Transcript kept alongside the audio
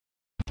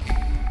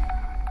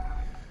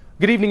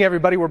Good evening,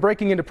 everybody. We're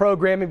breaking into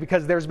programming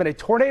because there's been a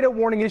tornado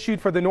warning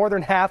issued for the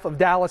northern half of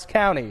Dallas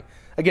County.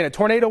 Again, a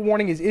tornado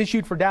warning is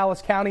issued for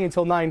Dallas County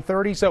until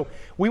 9:30, so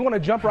we want to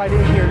jump right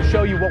in here and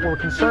show you what we're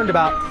concerned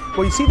about.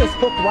 Well, you see this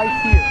hook right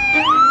here.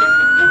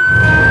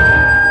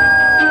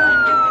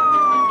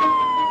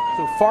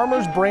 So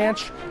Farmers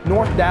Branch,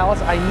 North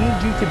Dallas, I need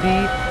you to be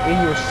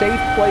in your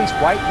safe place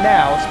right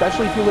now,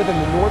 especially if you live in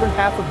the northern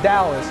half of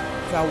Dallas.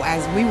 So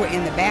as we were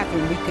in the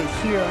bathroom, we could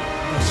hear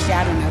the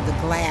shattering of the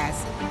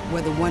glass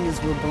where the windows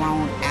were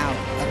blown out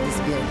of this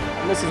building.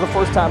 And this is the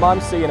first time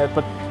I'm seeing it,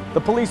 but the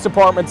police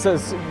department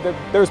says that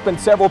there's been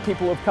several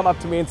people who have come up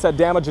to me and said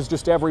damage is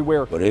just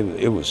everywhere. But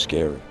it was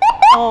scary.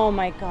 Oh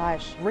my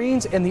gosh.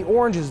 Greens and the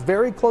orange is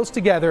very close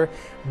together.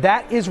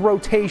 That is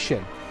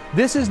rotation.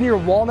 This is near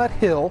Walnut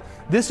Hill.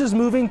 This is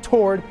moving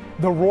toward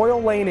the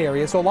Royal Lane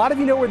area. So a lot of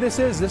you know where this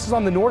is. This is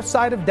on the north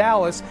side of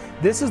Dallas.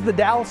 This is the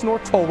Dallas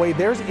North Tollway.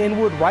 There's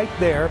Inwood right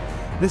there.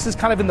 This is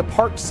kind of in the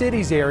Park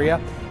Cities area,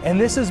 and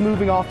this is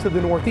moving off to the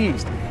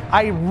northeast.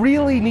 I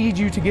really need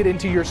you to get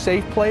into your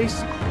safe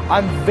place.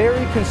 I'm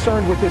very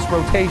concerned with this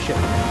rotation.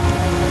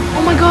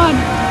 Oh my God,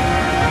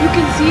 you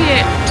can see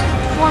it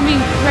forming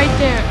right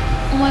there.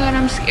 Oh my God,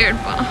 I'm scared,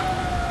 Pa.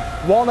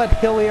 Walnut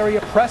Hill area,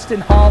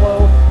 Preston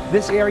Hollow,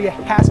 this area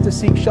has to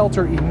seek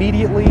shelter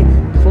immediately.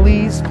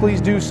 Please,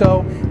 please do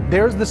so.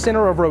 There's the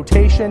center of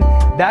rotation.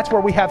 That's where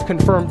we have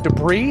confirmed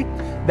debris.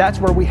 That's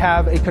where we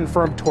have a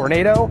confirmed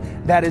tornado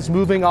that is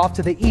moving off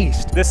to the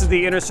east. This is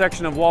the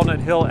intersection of Walnut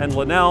Hill and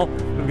Linnell.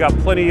 We've got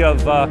plenty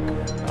of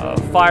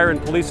fire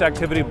and police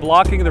activity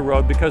blocking the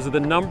road because of the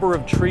number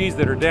of trees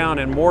that are down,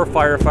 and more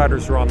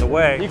firefighters are on the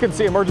way. You can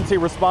see emergency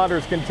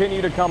responders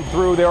continue to come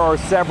through. There are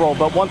several,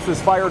 but once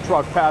this fire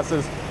truck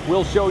passes,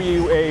 we'll show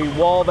you a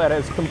wall that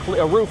has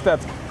a roof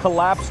that's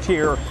collapsed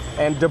here,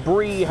 and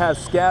debris has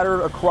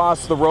scattered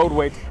across the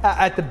roadway.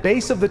 At the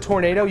base of the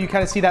tornado, you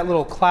kind of see that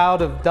little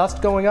cloud of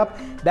dust going up.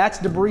 That's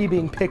debris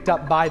being picked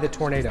up by the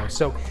tornado.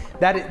 So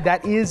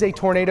that is a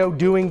tornado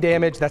doing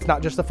damage. That's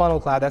not just a funnel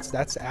cloud.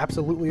 That's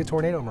absolutely a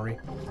tornado, Marie.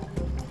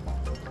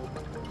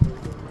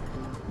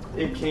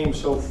 It came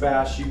so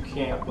fast, you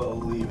can't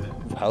believe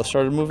it. The house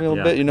started moving a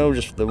little bit, you know,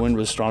 just the wind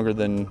was stronger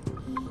than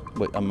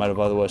what I might have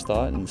otherwise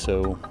thought, and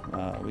so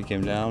we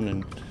came down.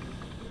 And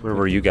where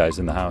were you guys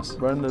in the house?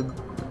 Right in the,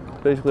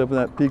 basically up in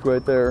that peak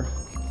right there.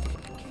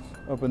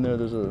 Up in there,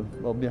 there's a,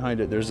 well, behind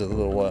it, there's a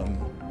little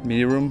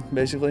media room,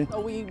 basically.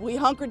 We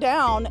hunkered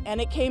down, and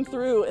it came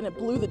through, and it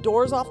blew the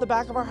doors off the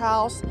back of our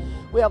house.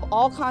 We have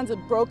all kinds of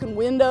broken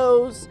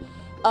windows.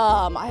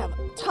 I have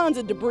tons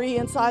of debris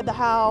inside the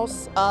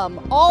house.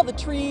 All the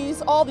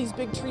trees, all these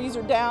big trees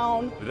are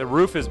down. The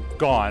roof is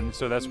gone,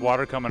 so that's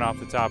water coming off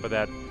the top of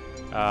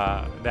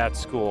that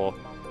school.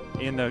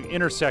 In the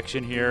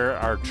intersection here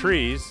are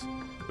trees,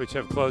 which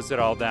have closed it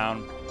all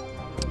down.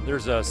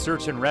 There's a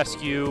search and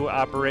rescue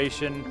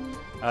operation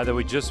that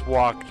we just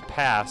walked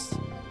past.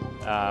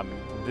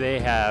 They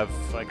have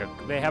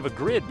a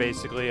grid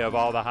basically of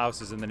all the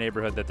houses in the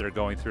neighborhood that they're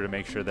going through to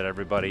make sure that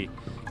everybody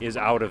is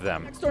out of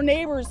them. Next door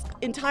neighbor's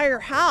entire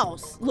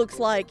house looks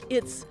like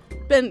it's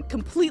been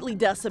completely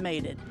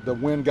decimated. The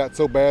wind got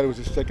so bad it was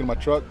just shaking my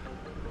truck.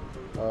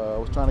 I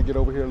was trying to get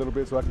over here a little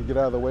bit so I could get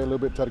out of the way a little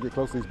bit, try to get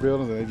close to these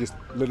buildings, and they just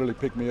literally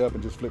picked me up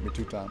and just flipped me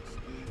 2 times.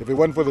 If it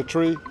wasn't for the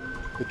trees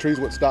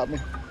would stop me.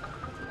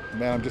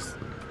 Man, I'm just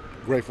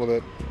grateful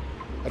that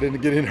I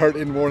didn't get hurt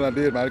any more than I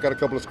did, man. I got a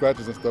couple of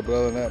scratches and stuff, but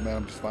other than that, man,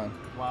 I'm just fine.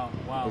 Wow.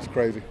 It's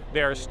crazy.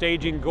 They are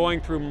staging,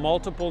 going through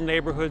multiple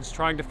neighborhoods,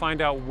 trying to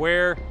find out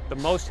where the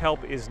most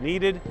help is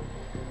needed.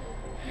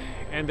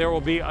 And there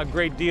will be a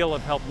great deal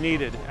of help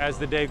needed as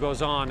the day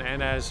goes on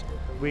and as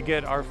we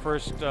get our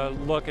first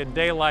look at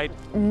daylight.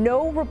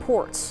 No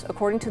reports,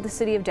 according to the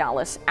city of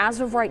Dallas, as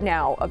of right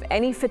now, of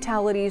any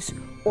fatalities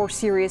or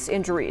serious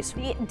injuries.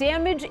 The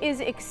damage is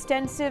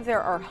extensive.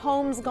 There are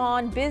homes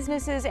gone,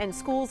 businesses and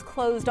schools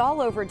closed all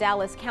over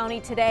Dallas County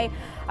today.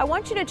 I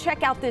want you to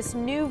check out this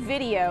new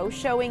video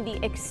showing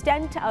the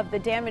extent of the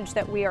damage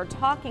that we are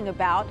talking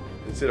about.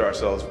 Consider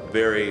ourselves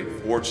very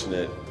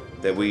fortunate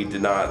that we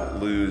did not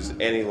lose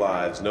any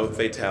lives, no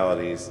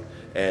fatalities,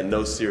 and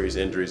no serious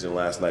injuries in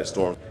last night's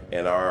storm.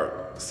 And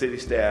our city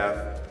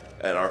staff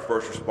and our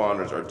first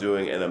responders are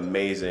doing an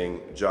amazing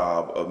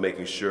job of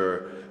making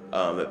sure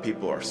that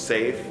people are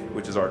safe,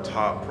 which is our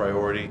top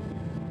priority.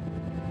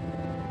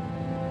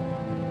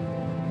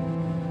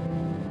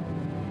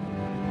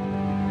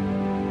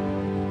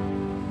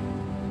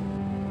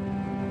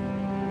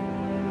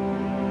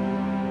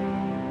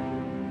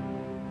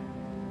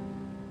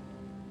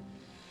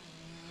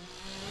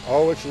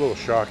 Oh, it's a little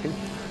shocking.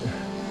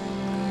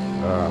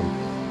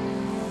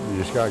 You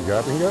just got to get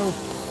up and go.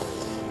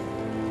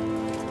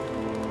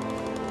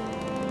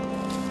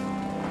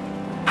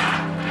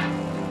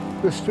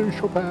 This too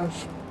shall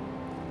pass.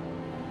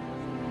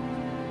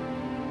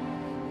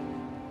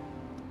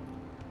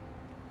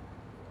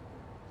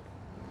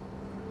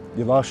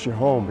 You lost your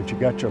home, but you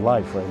got your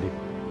life, Randy.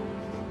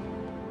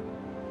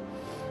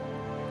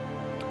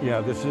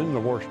 Yeah, this isn't the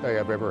worst day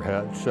I've ever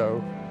had,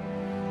 so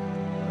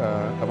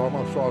I've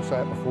almost lost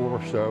that before,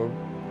 so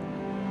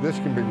This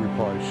can be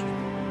replaced.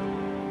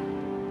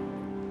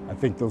 I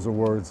think those are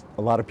words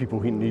a lot of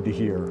people need to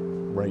hear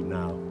right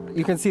now.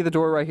 You can see the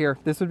door right here.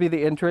 This would be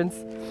the entrance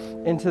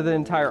into the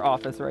entire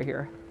office right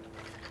here.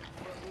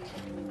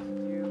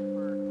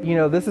 You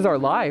know, this is our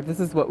life. This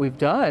is what we've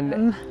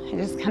done. I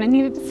just kind of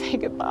needed to say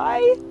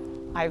goodbye.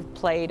 I've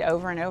played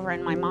over and over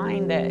in my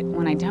mind that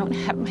when I don't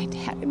have my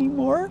dad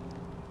anymore,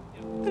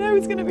 that I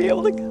was going to be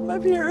able to come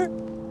up here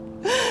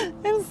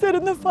and sit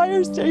in the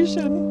fire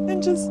station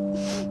and just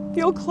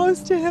feel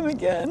close to him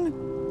again.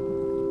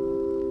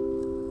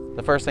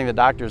 The first thing the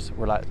doctors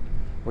were like,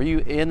 were you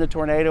in the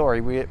tornado or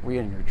were you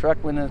in your truck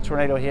when the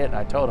tornado hit? And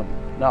I told them,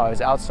 no, I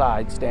was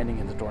outside standing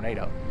in the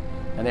tornado.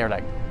 And they were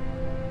like,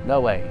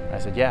 no way. And I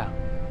said, yeah,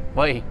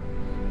 wait.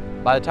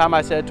 By the time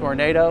I said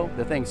tornado,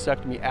 the thing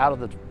sucked me out of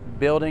the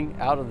building,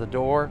 out of the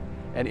door,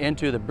 and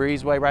into the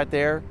breezeway right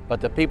there.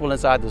 But the people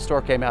inside the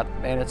store came out,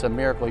 man, it's a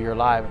miracle you're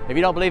alive. If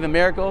you don't believe in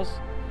miracles,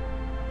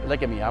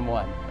 look at me, I'm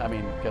one. I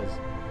mean, because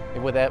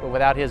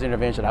without his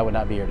intervention, I would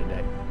not be here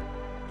today.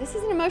 This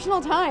is an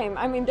emotional time.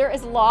 I mean, there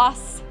is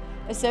loss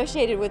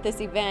associated with this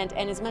event,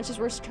 and as much as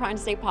we're trying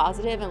to stay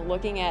positive and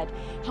looking at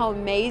how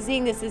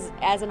amazing this is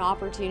as an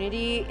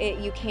opportunity,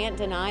 you can't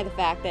deny the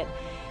fact that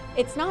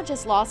it's not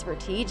just loss for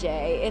TJ,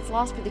 it's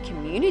loss for the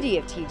community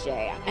of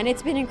TJ. And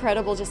it's been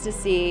incredible just to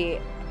see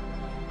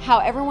how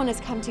everyone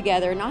has come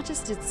together, not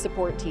just to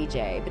support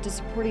TJ, but to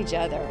support each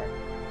other.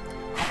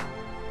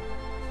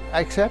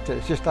 I accept it.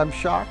 It's just I'm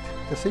shocked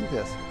to see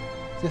this.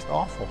 It's just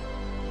awful.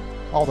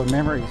 All the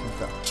memories and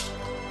stuff.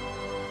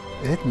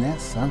 Isn't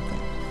that something?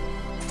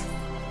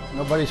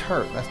 Nobody's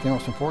hurt. That's the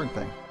most important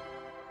thing.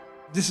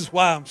 This is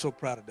why I'm so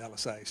proud of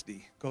Dallas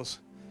ISD, because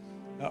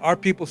our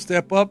people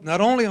step up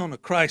not only on a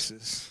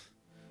crisis,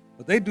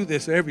 but they do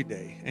this every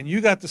day. And you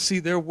got to see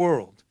their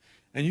world,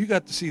 and you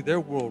got to see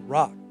their world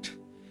rocked.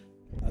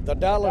 The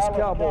Dallas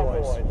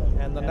Cowboys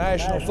and the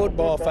National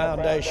Football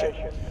Foundation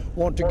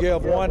want to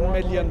give $1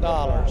 million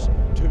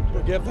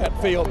to give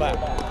that field back.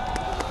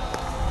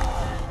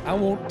 I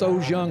want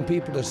those young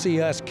people to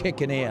see us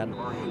kicking in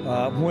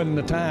when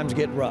the times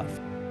get rough.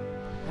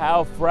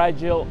 How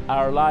fragile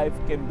our life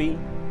can be.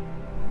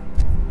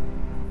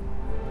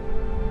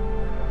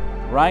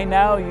 Right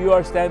now, you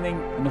are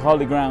standing in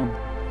holy ground.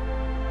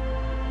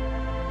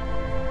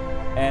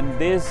 And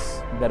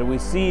this that we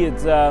see,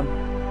 it's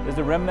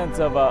the remnants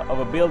of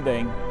a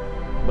building,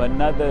 but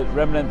not the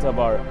remnants of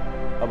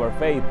our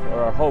faith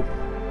or our hope.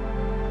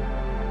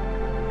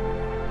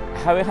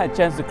 Haven't had a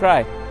chance to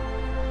cry.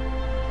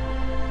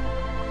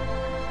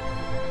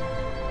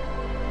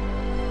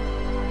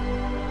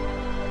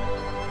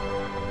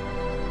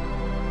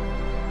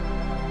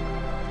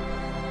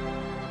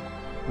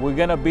 We're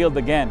gonna build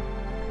again.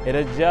 It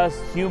is just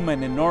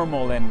human and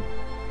normal and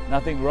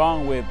nothing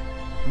wrong with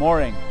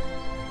mourning.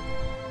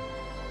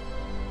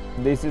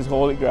 This is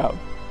holy ground.